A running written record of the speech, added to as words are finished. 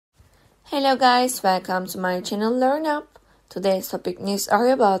Hello guys, welcome to my channel Learn Up. Today's topic news are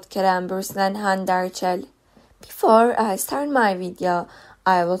about Hande Erçel and Hande Erçel. Before I start my video,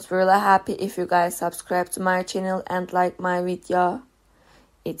 I was really happy if you guys subscribe to my channel and like my video.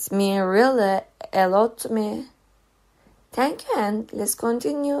 It's mean really a lot to me. Thank you and let's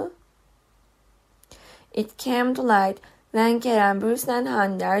continue. It came to light when Hande Erçel and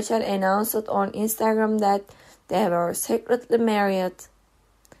Hande Erçel announced on Instagram that they were secretly married.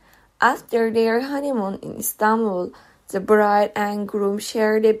 After their honeymoon in Istanbul, the bride and groom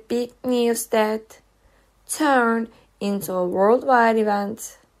shared a big news that turned into a worldwide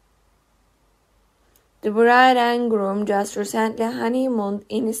event. The bride and groom just recently honeymooned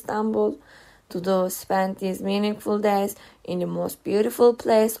in Istanbul to spend these meaningful days in the most beautiful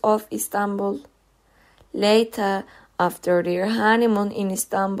place of Istanbul. Later, after their honeymoon in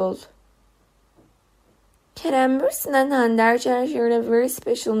Istanbul, Hande Erçel and Hande Erçel shared a very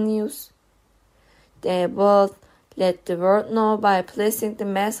special news. They both let the world know by placing the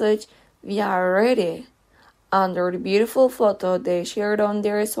message "We are ready" under the beautiful photo they shared on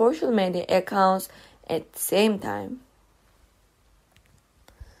their social media accounts at the same time.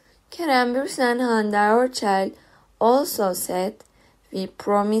 Hande Erçel and Hande Erçel also said, "We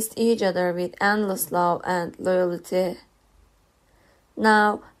promised each other with endless love and loyalty.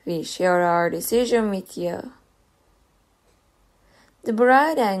 Now we share our decision with you." The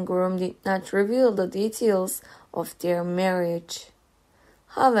bride and groom did not reveal the details of their marriage.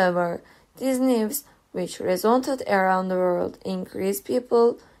 However, this news, which resonated around the world, increased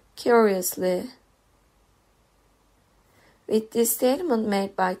people's curiosity. With this statement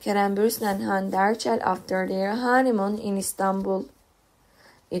made by Hande Erçel and Hande Erçel after their honeymoon in Istanbul,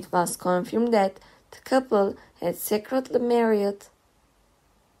 it was confirmed that the couple had secretly married.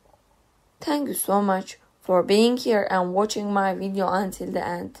 Thank you so much for being here and watching my video until the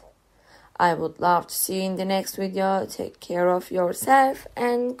end. I would love to see you in the next video. Take care of yourself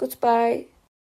and goodbye.